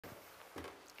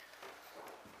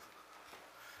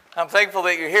I'm thankful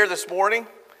that you're here this morning.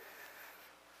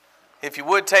 If you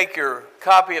would take your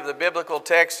copy of the biblical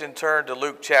text and turn to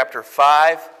Luke chapter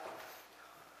 5.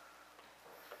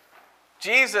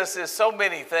 Jesus is so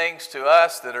many things to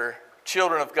us that are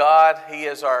children of God. He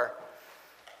is our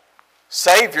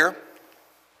Savior.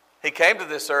 He came to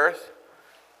this earth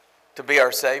to be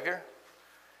our Savior.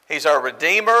 He's our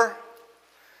Redeemer.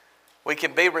 We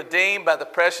can be redeemed by the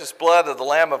precious blood of the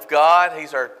Lamb of God.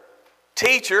 He's our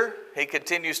teacher. He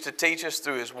continues to teach us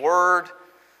through His Word.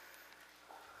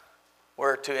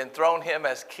 We're to enthrone Him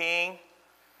as King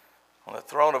on the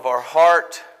throne of our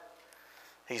heart.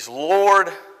 He's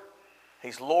Lord.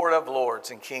 He's Lord of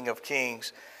Lords and King of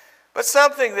Kings. But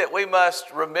something that we must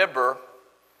remember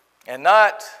and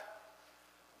not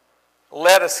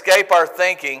let escape our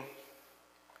thinking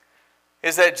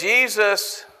is that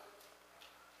Jesus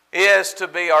is to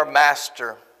be our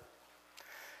master.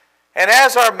 And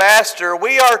as our master,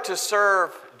 we are to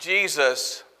serve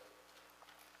Jesus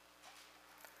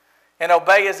and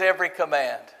obey His every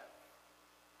command,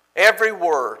 every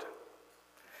word.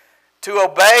 To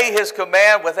obey His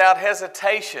command without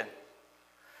hesitation,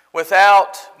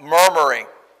 without murmuring,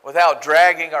 without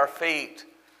dragging our feet.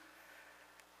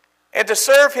 And to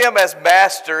serve Him as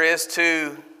master is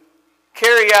to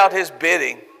carry out His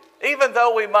bidding, even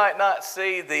though we might not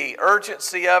see the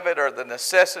urgency of it or the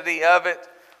necessity of it,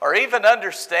 or even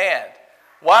understand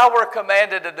why we're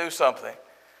commanded to do something.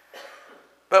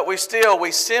 But we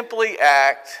simply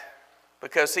act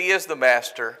because He is the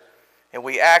master, and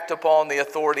we act upon the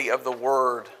authority of the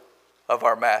word of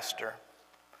our master.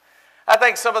 I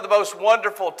think some of the most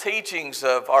wonderful teachings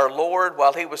of our Lord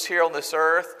while He was here on this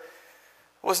earth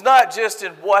was not just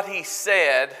in what He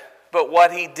said, but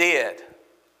what He did.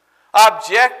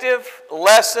 Objective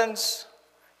lessons,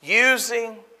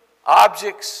 using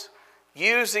objects,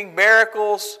 using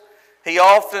miracles. He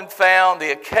often found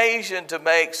the occasion to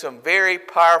make some very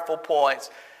powerful points.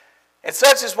 And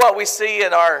such is what we see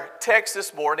in our text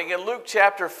this morning in Luke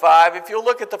chapter 5. If you'll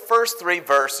look at the first 3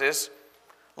 verses,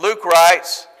 Luke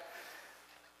writes,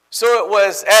 "So it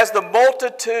was as the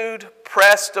multitude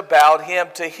pressed about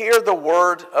Him to hear the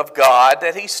word of God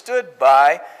that He stood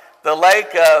by the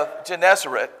lake of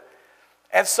Gennesaret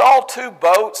and saw 2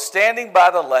 boats standing by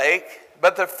the lake,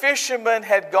 but the fishermen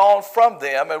had gone from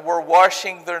them and were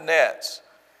washing their nets.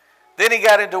 Then He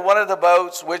got into one of the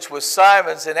boats, which was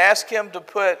Simon's, and asked him to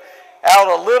put out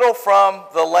a little from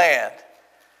the land.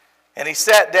 And He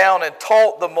sat down and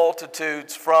taught the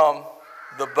multitudes from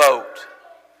the boat."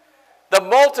 The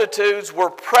multitudes were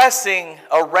pressing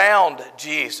around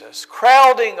Jesus,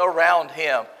 crowding around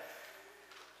Him.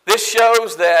 This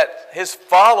shows that His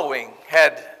following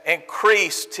had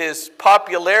increased, His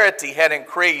popularity had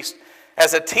increased.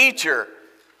 As a teacher,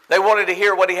 they wanted to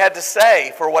hear what He had to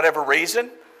say for whatever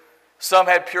reason. Some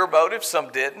had pure motives, some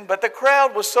didn't. But the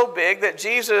crowd was so big that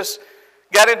Jesus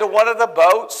got into one of the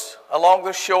boats along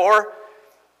the shore,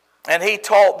 and He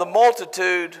taught the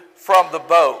multitude from the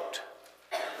boat.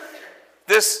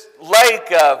 This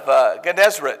lake of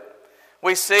Gennesaret,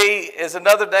 we see, is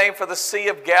another name for the Sea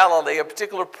of Galilee, a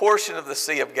particular portion of the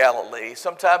Sea of Galilee.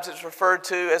 Sometimes it's referred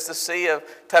to as the Sea of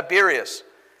Tiberias.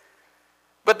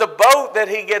 But the boat that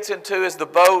He gets into is the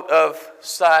boat of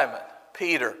Simon,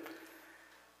 Peter.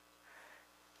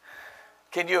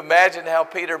 Can you imagine how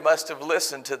Peter must have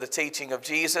listened to the teaching of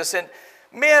Jesus? And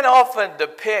men often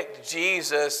depict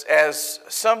Jesus as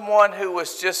someone who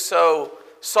was just so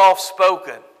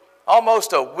soft-spoken,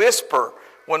 almost a whisper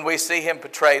when we see Him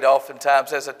portrayed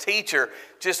oftentimes as a teacher,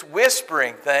 just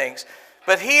whispering things.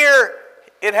 But here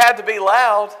it had to be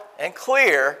loud and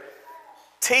clear,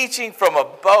 teaching from a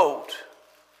boat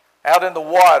out in the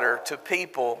water to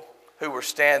people who were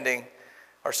standing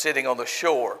or sitting on the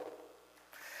shore.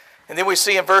 And then we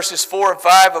see in verses 4 and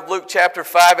 5 of Luke chapter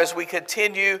 5, as we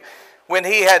continue, when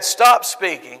He had stopped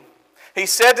speaking, He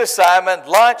said to Simon,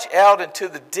 "Launch out into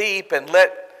the deep and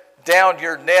let down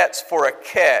your nets for a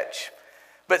catch."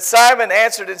 But Simon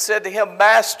answered and said to Him,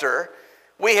 "Master,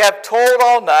 we have toiled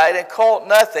all night and caught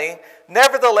nothing.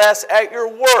 Nevertheless, at your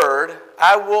word,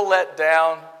 I will let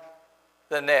down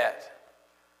the net."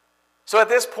 So at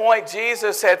this point,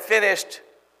 Jesus had finished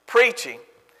preaching,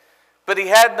 but He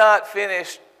had not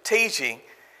finished teaching.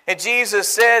 And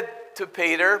Jesus said to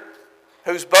Peter,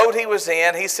 whose boat he was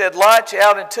in, He said, "Launch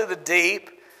out into the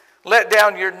deep, let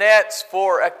down your nets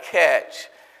for a catch."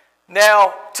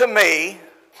 Now, to me,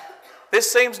 this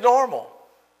seems normal.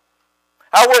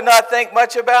 I would not think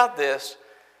much about this.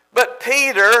 But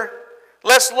Peter,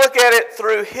 let's look at it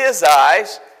through his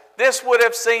eyes. This would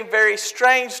have seemed very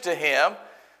strange to him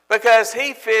because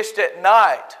he fished at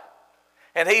night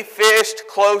and he fished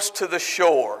close to the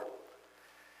shore.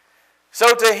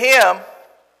 So to him,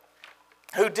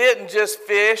 who didn't just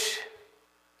fish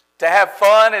to have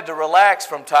fun and to relax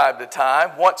from time to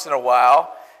time, once in a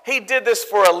while, he did this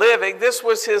for a living. This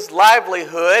was his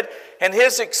livelihood, and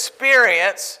his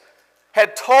experience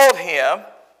had told him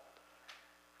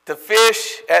to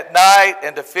fish at night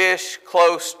and to fish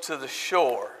close to the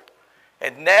shore.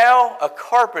 And now a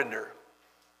carpenter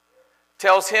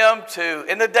tells him to,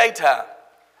 in the daytime,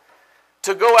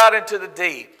 to go out into the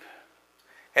deep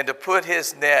and to put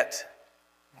his net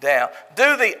down.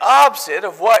 Do the opposite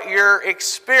of what your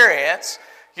experience,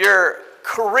 your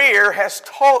career has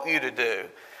taught you to do.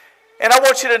 And I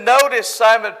want you to notice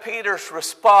Simon Peter's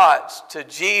response to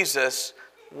Jesus'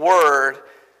 word.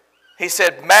 He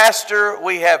said, "Master,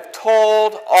 we have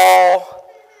toiled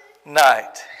all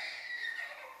night."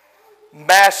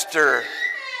 Master,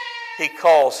 he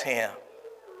calls him.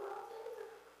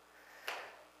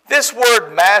 This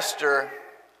word master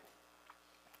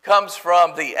comes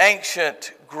from the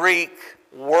ancient Greek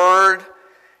word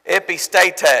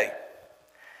epistete.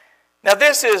 Now,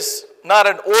 this is not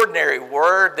an ordinary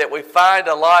word that we find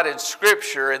a lot in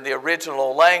Scripture in the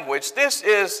original language. This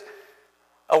is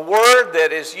a word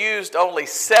that is used only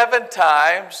 7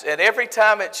 times, and every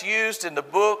time it's used in the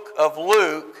book of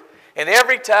Luke, and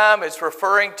every time it's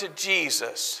referring to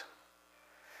Jesus.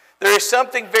 There is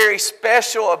something very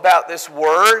special about this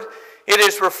word. It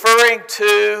is referring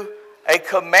to a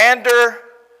commander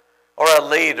or a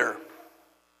leader.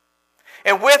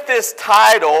 And with this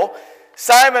title,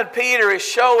 Simon Peter is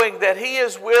showing that he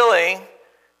is willing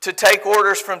to take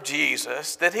orders from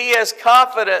Jesus, that he has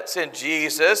confidence in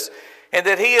Jesus, and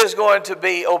that he is going to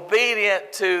be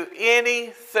obedient to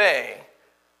anything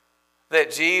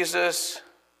that Jesus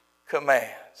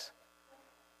commands.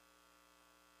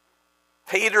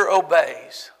 Peter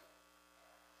obeys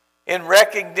in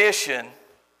recognition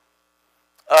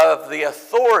of the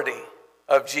authority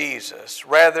of Jesus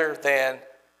rather than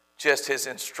just his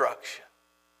instruction.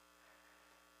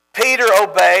 Peter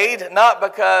obeyed not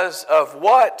because of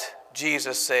what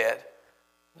Jesus said,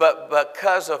 but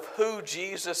because of who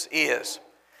Jesus is.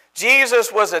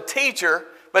 Jesus was a teacher,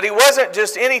 but he wasn't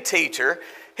just any teacher.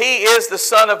 He is the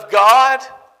Son of God,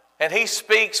 and he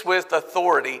speaks with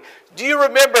authority. Do you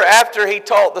remember after he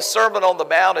taught the Sermon on the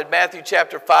Mount in Matthew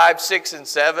chapter 5, 6, and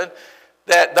 7,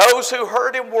 that those who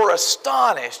heard him were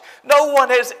astonished? No one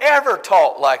has ever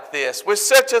taught like this with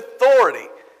such authority.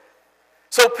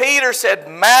 So Peter said,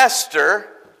 "Master,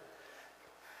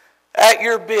 at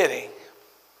your bidding,"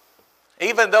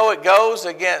 even though it goes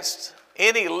against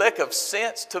any lick of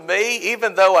sense to me,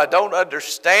 even though I don't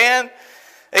understand,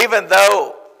 even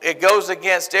though it goes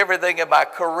against everything in my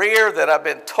career that I've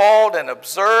been taught and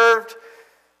observed.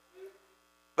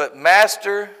 But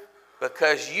Master,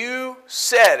 because you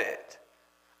said it,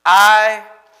 I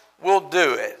will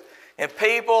do it. And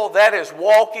people, that is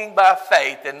walking by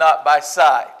faith and not by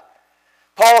sight.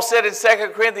 Paul said in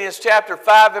 2 Corinthians chapter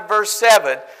 5 and verse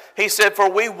 7, he said, "For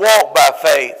we walk by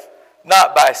faith,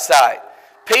 not by sight."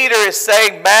 Peter is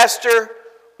saying, "Master,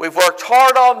 we've worked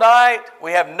hard all night.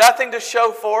 We have nothing to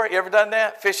show for it." You ever done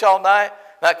that? Fish all night,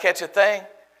 not catch a thing?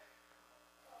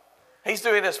 He's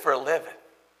doing this for a living.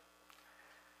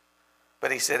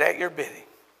 But he said, "At your bidding,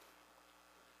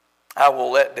 I will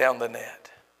let down the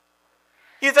net."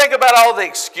 You think about all the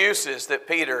excuses that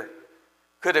Peter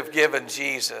could have given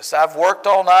Jesus. "I've worked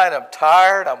all night. I'm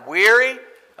tired. I'm weary.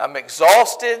 I'm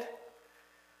exhausted.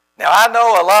 Now, I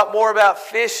know a lot more about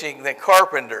fishing than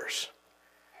carpenters."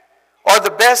 Or the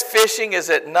best fishing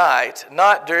is at night,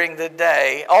 not during the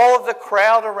day. All of the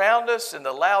crowd around us and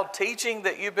the loud teaching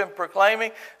that you've been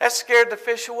proclaiming, that scared the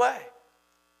fish away.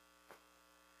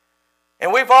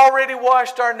 And we've already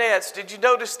washed our nets. Did you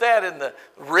notice that in the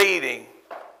reading?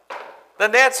 The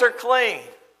nets are clean.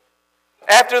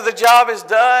 After the job is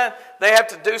done, they have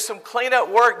to do some cleanup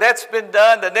work. That's been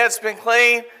done. The net's been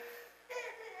clean.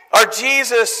 Or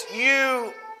Jesus,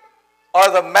 you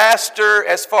are the master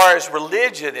as far as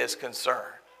religion is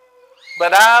concerned.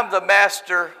 But I'm the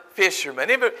master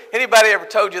fisherman. Anybody ever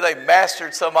told you they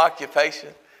mastered some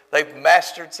occupation? They've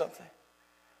mastered something?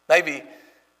 Maybe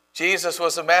Jesus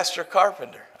was a master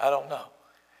carpenter. I don't know.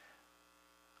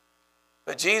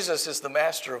 But Jesus is the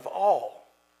master of all.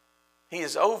 He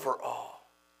is over all.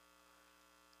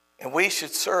 And we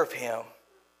should serve him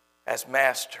as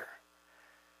master.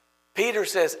 Peter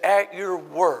says, "At your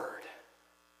word,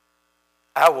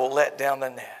 I will let down the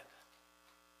net.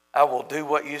 I will do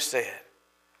what you said."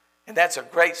 And that's a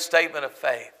great statement of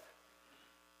faith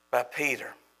by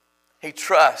Peter. He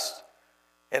trusts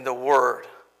in the word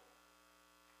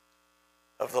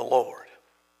of the Lord.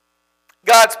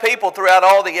 God's people throughout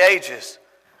all the ages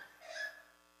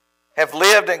have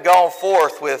lived and gone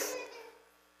forth with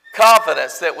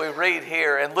confidence that we read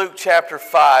here in Luke chapter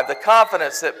 5. The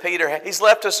confidence that Peter had. He's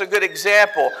left us a good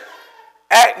example.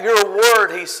 At your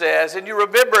word, he says, and you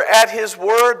remember at his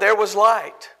word there was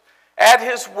light. At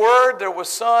his word there was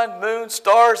sun, moon,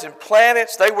 stars, and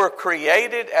planets. They were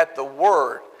created at the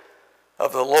word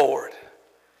of the Lord.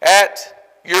 At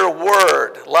your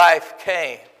word, life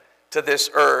came to this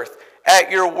earth.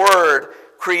 At your word,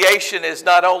 creation is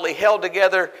not only held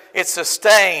together, it's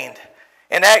sustained.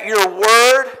 And at your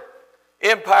word,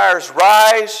 empires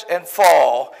rise and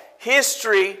fall.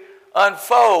 History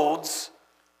unfolds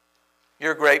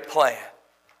your great plan.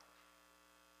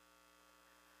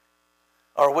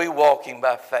 Are we walking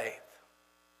by faith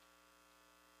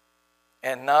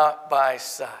and not by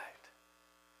sight?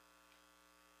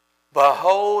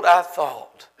 Behold, I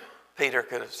thought, Peter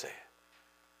could have said,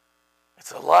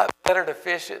 it's a lot better to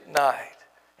fish at night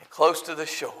and close to the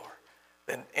shore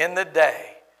than in the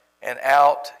day and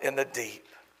out in the deep.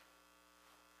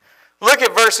 Look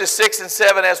at verses 6 and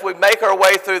 7 as we make our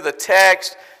way through the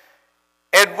text.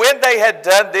 And when they had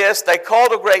done this, they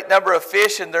called a great number of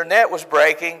fish, and their net was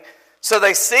breaking. So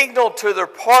they signaled to their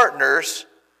partners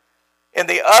in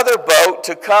the other boat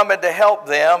to come and to help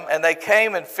them. And they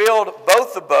came and filled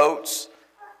both the boats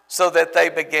so that they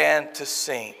began to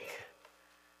sink.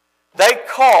 They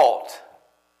caught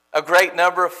a great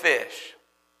number of fish.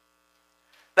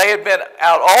 They had been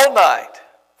out all night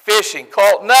fishing,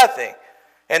 caught nothing.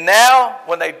 And now,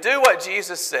 when they do what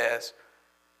Jesus says,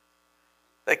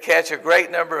 they catch a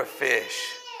great number of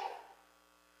fish.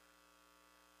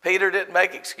 Peter didn't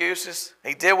make excuses.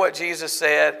 He did what Jesus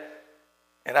said,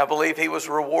 and I believe he was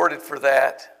rewarded for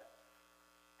that.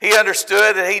 He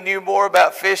understood that he knew more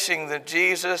about fishing than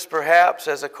Jesus, perhaps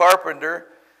as a carpenter.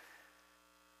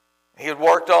 He had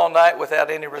worked all night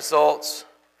without any results.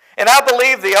 And I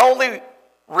believe the only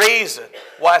reason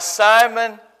why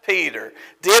Simon Peter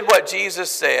did what Jesus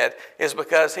said is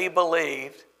because he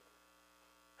believed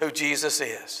who Jesus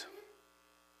is,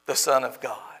 the Son of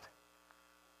God.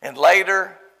 And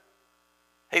later,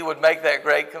 he would make that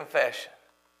great confession.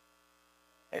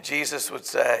 And Jesus would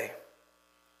say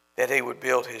that he would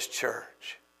build his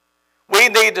church. We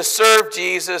need to serve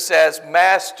Jesus as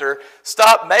master.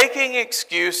 Stop making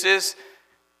excuses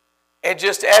and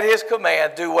just at his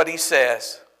command do what he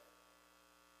says.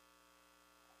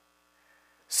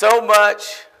 So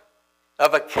much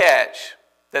of a catch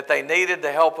that they needed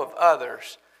the help of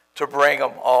others to bring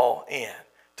them all in,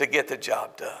 to get the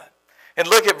job done. And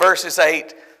look at verses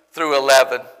 8 through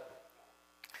 11.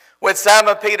 When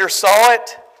Simon Peter saw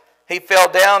it, he fell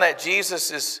down at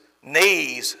Jesus'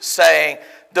 knees, saying,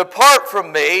 "Depart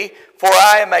from me, for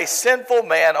I am a sinful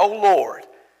man, O Lord."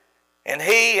 And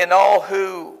he and all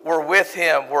who were with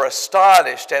him were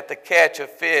astonished at the catch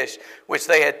of fish which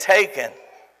they had taken.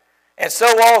 And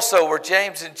so also were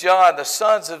James and John, the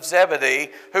sons of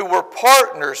Zebedee, who were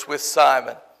partners with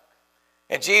Simon.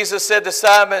 And Jesus said to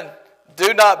Simon,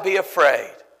 "Do not be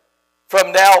afraid.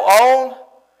 From now on,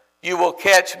 you will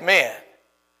catch men."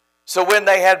 So when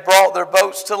they had brought their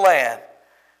boats to land,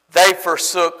 they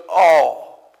forsook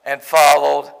all and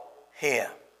followed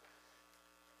him.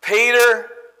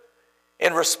 Peter,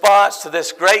 in response to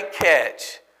this great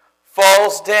catch,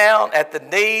 falls down at the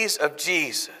knees of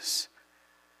Jesus.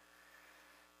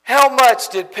 How much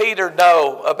did Peter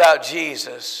know about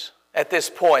Jesus at this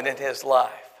point in his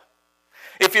life?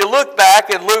 If you look back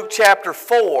in Luke chapter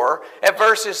 4 at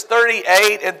verses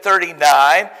 38 and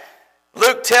 39,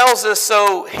 Luke tells us,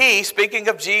 so he, speaking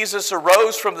of Jesus,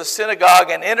 arose from the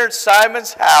synagogue and entered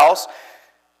Simon's house.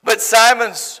 But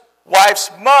Simon's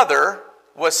wife's mother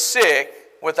was sick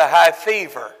with a high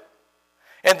fever,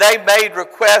 and they made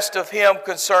request of him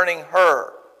concerning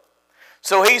her.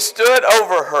 So he stood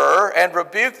over her and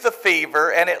rebuked the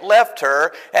fever, and it left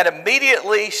her, and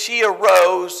immediately she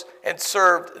arose and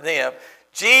served them.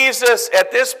 Jesus,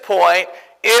 at this point,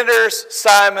 enters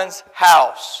Simon's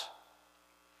house.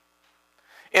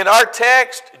 In our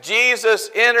text, Jesus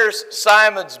enters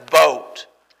Simon's boat.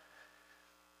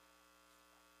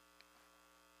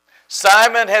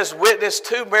 Simon has witnessed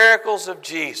 2 miracles of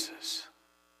Jesus.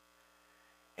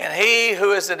 And he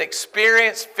who is an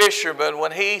experienced fisherman,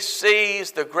 when he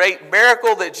sees the great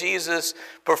miracle that Jesus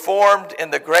performed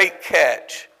in the great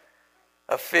catch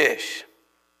of fish,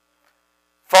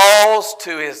 falls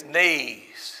to his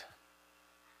knees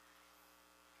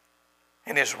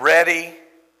and is ready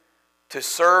to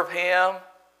serve him.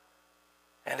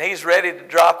 And he's ready to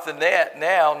drop the net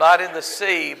now, not in the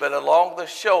sea, but along the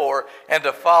shore, and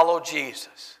to follow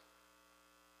Jesus.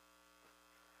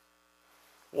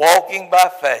 Walking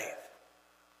by faith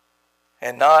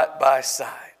and not by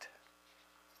sight.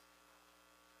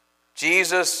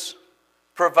 Jesus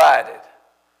provided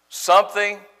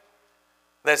something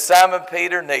that Simon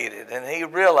Peter needed, and he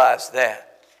realized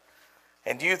that.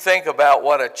 And you think about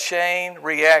what a chain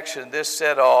reaction this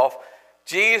set off.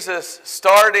 Jesus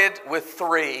started with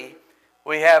 3.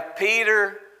 We have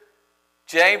Peter,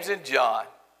 James, and John.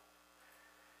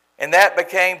 And that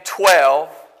became 12.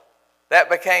 That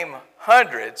became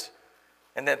hundreds.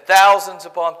 And then thousands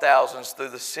upon thousands through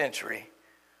the century.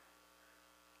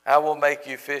 I will make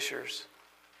you fishers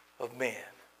of men.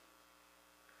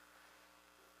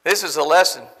 This is a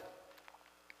lesson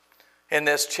in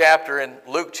this chapter in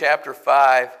Luke chapter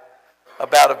 5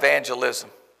 about evangelism.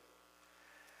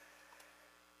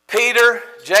 Peter,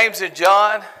 James, and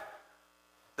John,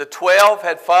 the 12,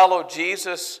 had followed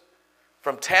Jesus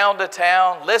from town to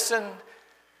town, listened,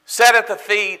 sat at the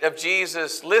feet of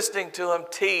Jesus, listening to him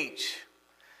teach,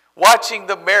 watching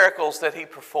the miracles that he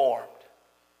performed.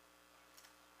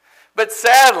 But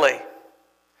sadly,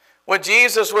 when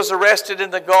Jesus was arrested in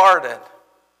the garden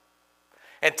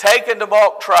and taken to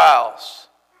mock trials,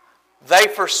 they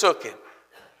forsook him.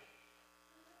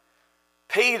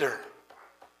 Peter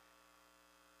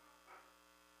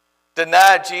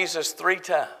denied Jesus 3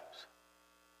 times.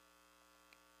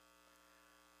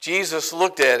 Jesus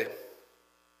looked at him,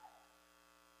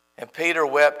 and Peter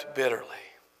wept bitterly.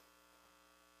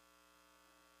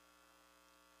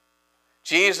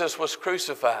 Jesus was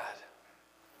crucified.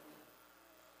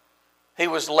 He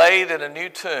was laid in a new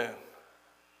tomb.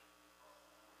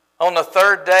 On the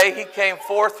 3rd day, he came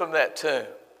forth from that tomb,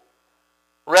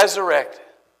 resurrected,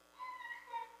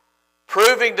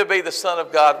 proving to be the Son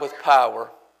of God with power.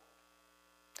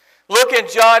 Look in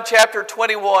John chapter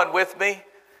 21 with me.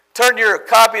 Turn your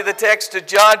copy of the text to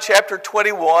John chapter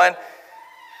 21.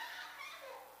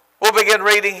 We'll begin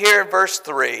reading here in verse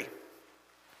 3.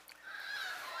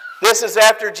 This is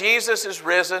after Jesus is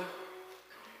risen,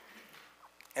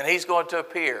 and he's going to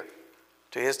appear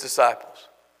to his disciples.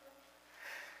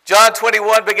 John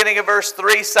 21, beginning of verse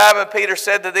 3, Simon Peter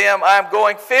said to them, I am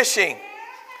going fishing.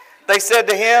 They said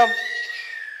to him,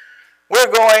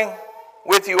 we're going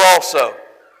with you also.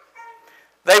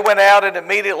 They went out and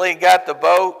immediately got the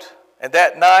boat, and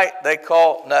that night they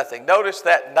caught nothing. Notice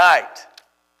that night.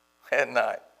 At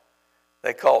night,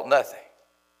 they caught nothing.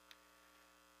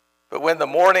 But when the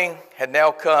morning had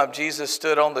now come, Jesus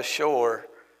stood on the shore,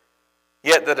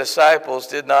 yet the disciples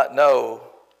did not know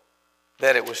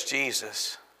that it was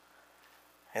Jesus.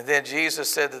 And then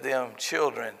Jesus said to them,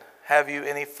 children, have you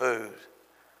any food?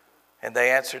 And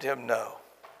they answered him, no.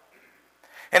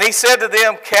 And he said to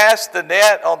them, cast the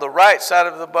net on the right side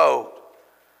of the boat,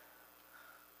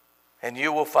 and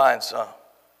you will find some.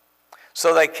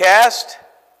 So they cast,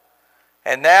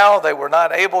 and now they were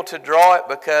not able to draw it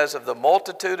because of the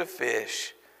multitude of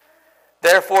fish.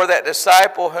 Therefore that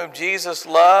disciple whom Jesus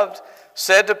loved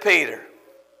said to Peter,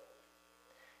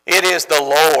 it is the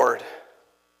Lord.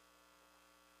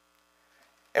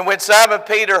 And when Simon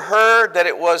Peter heard that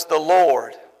it was the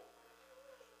Lord,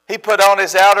 he put on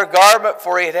his outer garment,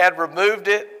 for he had removed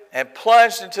it, and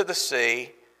plunged into the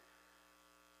sea.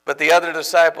 But the other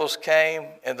disciples came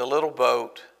in the little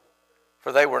boat,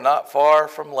 for they were not far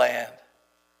from land,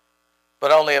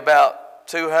 but only about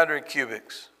 200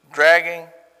 cubits, dragging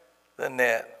the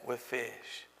net with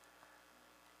fish.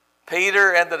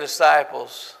 Peter and the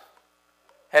disciples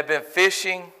had been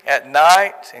fishing at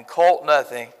night and caught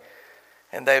nothing,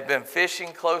 and they've been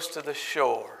fishing close to the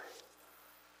shore.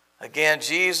 Again,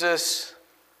 Jesus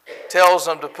tells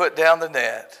them to put down the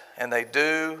net, and they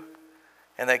do,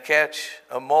 and they catch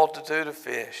a multitude of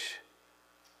fish.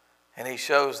 And he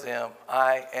shows them,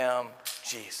 I am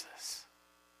Jesus.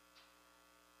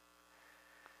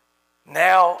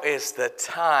 Now is the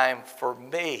time for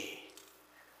me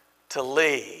to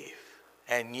leave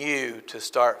and you to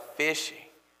start fishing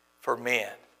for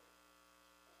men.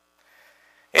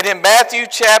 And in Matthew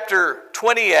chapter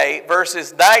 28,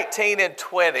 verses 19 and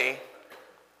 20,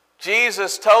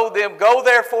 Jesus told them, go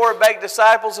therefore and make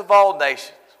disciples of all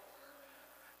nations,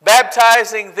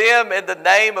 baptizing them in the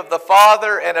name of the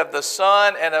Father and of the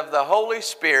Son and of the Holy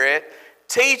Spirit,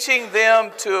 teaching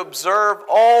them to observe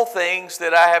all things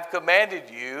that I have commanded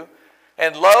you.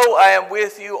 And lo, I am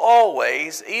with you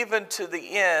always, even to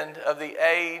the end of the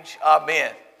age.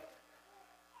 Amen.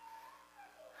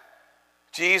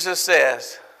 Jesus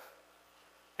says,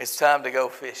 it's time to go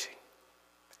fishing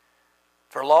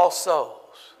for lost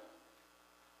souls,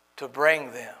 to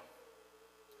bring them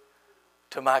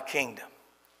to my kingdom.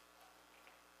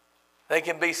 They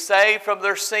can be saved from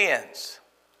their sins.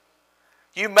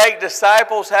 You make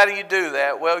disciples, how do you do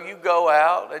that? Well, you go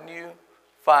out and you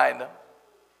find them.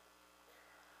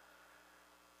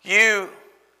 You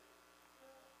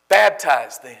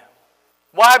baptize them.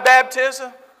 Why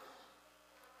baptism?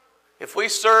 If we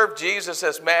serve Jesus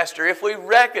as master, if we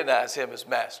recognize him as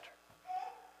master,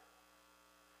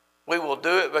 we will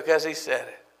do it because he said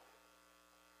it.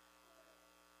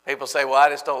 People say, well, I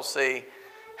just don't see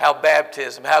how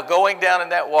baptism, how going down in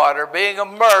that water, being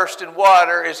immersed in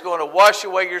water is going to wash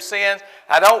away your sins.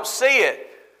 I don't see it.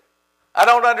 I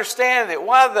don't understand it.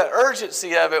 Why the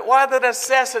urgency of it? Why the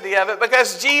necessity of it?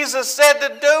 Because Jesus said to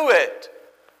do it.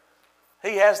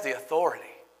 He has the authority.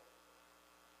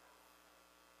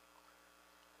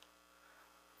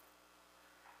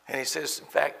 And he says, in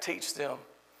fact, teach them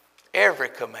every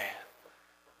command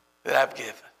that I've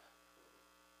given.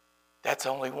 That's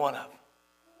only one of them.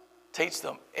 Teach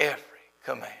them every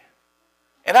command.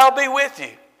 And I'll be with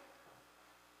you.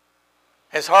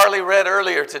 As Harley read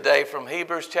earlier today from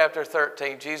Hebrews chapter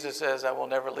 13, Jesus says, I will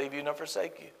never leave you nor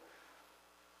forsake you.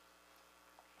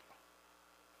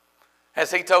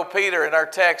 As he told Peter in our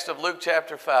text of Luke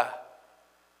chapter 5,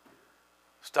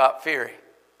 stop fearing.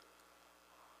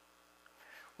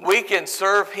 We can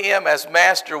serve him as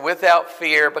master without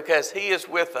fear because he is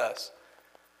with us.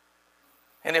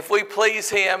 And if we please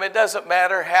him, it doesn't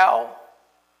matter how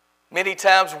many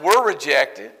times we're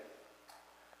rejected.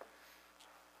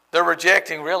 They're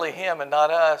rejecting really him and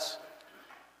not us.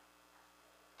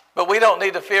 But we don't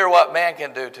need to fear what man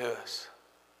can do to us.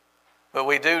 But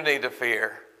we do need to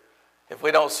fear if we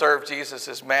don't serve Jesus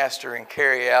as master and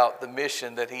carry out the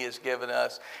mission that he has given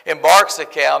us. In Mark's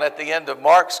account, at the end of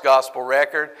Mark's gospel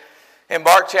record, in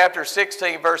Mark chapter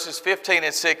 16, verses 15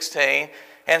 and 16,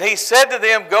 and he said to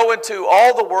them, go into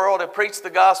all the world and preach the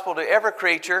gospel to every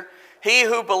creature. He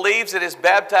who believes and is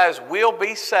baptized will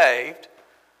be saved,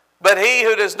 but he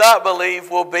who does not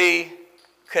believe will be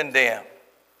condemned.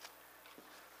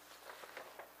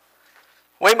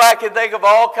 We might can think of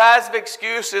all kinds of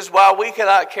excuses why we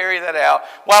cannot carry that out,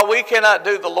 why we cannot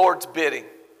do the Lord's bidding.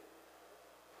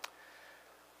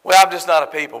 Well, I'm just not a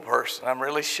people person. I'm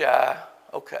really shy.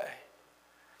 Okay.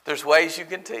 There's ways you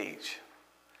can teach.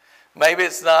 Maybe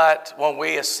it's not when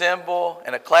we assemble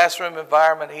in a classroom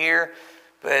environment here,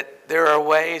 but there are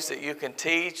ways that you can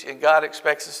teach, and God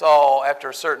expects us all, after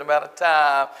a certain amount of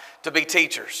time, to be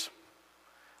teachers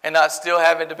and not still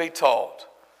having to be taught.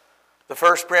 The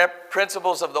first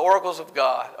principles of the oracles of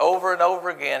God, over and over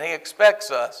again, he expects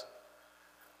us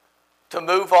to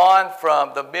move on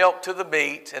from the milk to the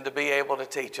meat and to be able to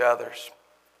teach others.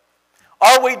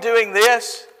 Are we doing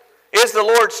this? Is the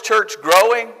Lord's church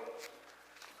growing?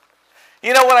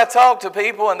 You know, when I talk to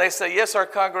people and they say, yes, our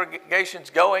congregation's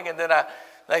going, and then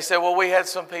they say, well, we had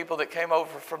some people that came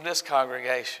over from this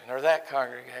congregation or that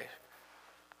congregation.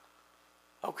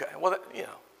 Okay, well,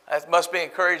 that must be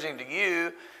encouraging to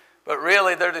you, but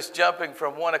really they're just jumping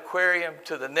from one aquarium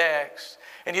to the next.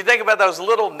 And you think about those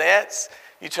little nets,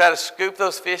 you try to scoop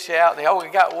those fish out, and we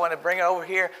got one and bring it over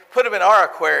here, put them in our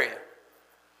aquarium.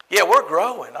 Yeah, we're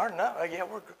growing.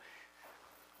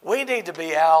 We need to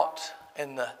be out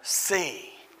in the sea.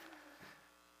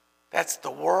 That's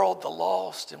the world, the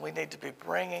lost, and we need to be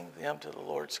bringing them to the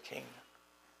Lord's kingdom.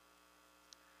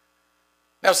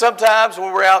 Now, sometimes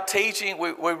when we're out teaching,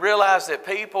 we realize that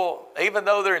people, even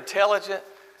though they're intelligent,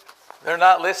 they're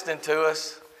not listening to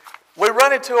us. We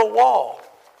run into a wall.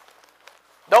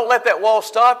 Don't let that wall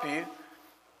stop you.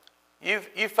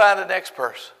 You find the next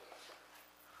person.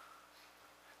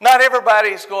 Not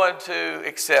everybody's going to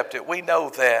accept it. We know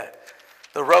that.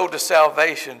 The road to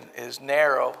salvation is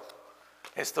narrow.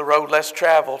 It's the road less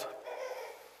traveled.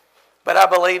 But I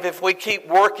believe if we keep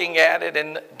working at it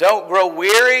and don't grow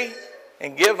weary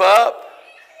and give up,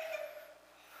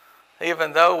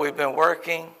 even though we've been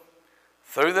working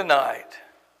through the night,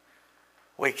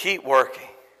 we keep working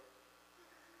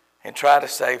and try to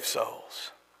save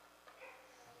souls.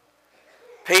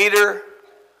 Peter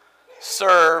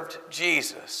served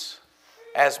Jesus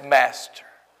as master.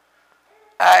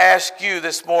 I ask you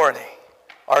this morning,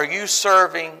 are you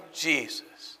serving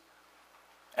Jesus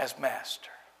as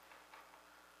master?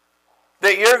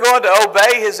 That you're going to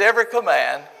obey his every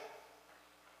command,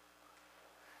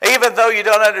 even though you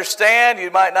don't understand,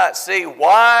 you might not see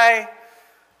why.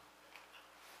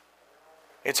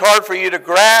 It's hard for you to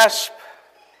grasp.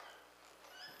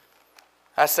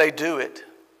 I say do it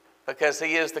because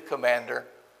he is the commander.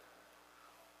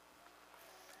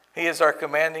 He is our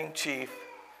commanding chief.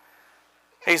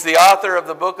 He's the author of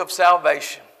the book of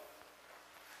salvation.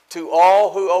 To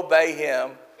all who obey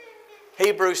him,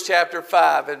 Hebrews chapter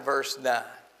 5 and verse 9.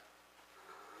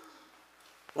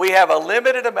 We have a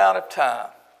limited amount of time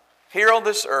here on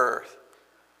this earth.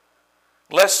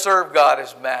 Let's serve God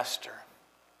as master.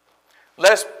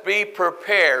 Let's be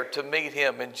prepared to meet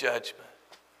him in judgment.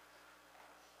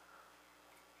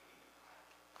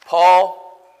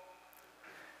 Paul,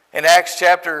 in Acts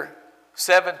chapter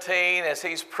 17, as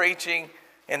he's preaching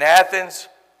in Athens,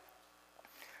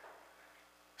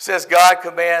 says God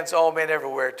commands all men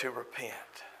everywhere to repent.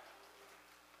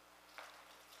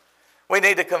 We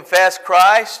need to confess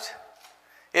Christ.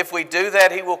 If we do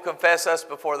that, He will confess us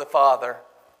before the Father.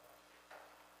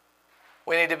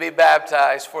 We need to be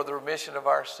baptized for the remission of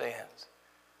our sins.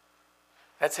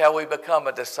 That's how we become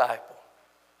a disciple.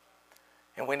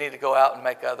 And we need to go out and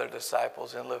make other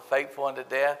disciples and live faithful unto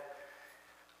death.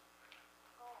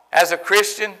 As a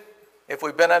Christian, if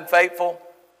we've been unfaithful,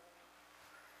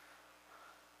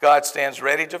 God stands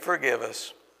ready to forgive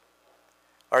us.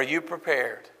 Are you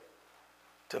prepared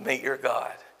to meet your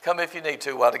God? Come if you need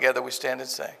to while together we stand and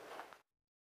sing.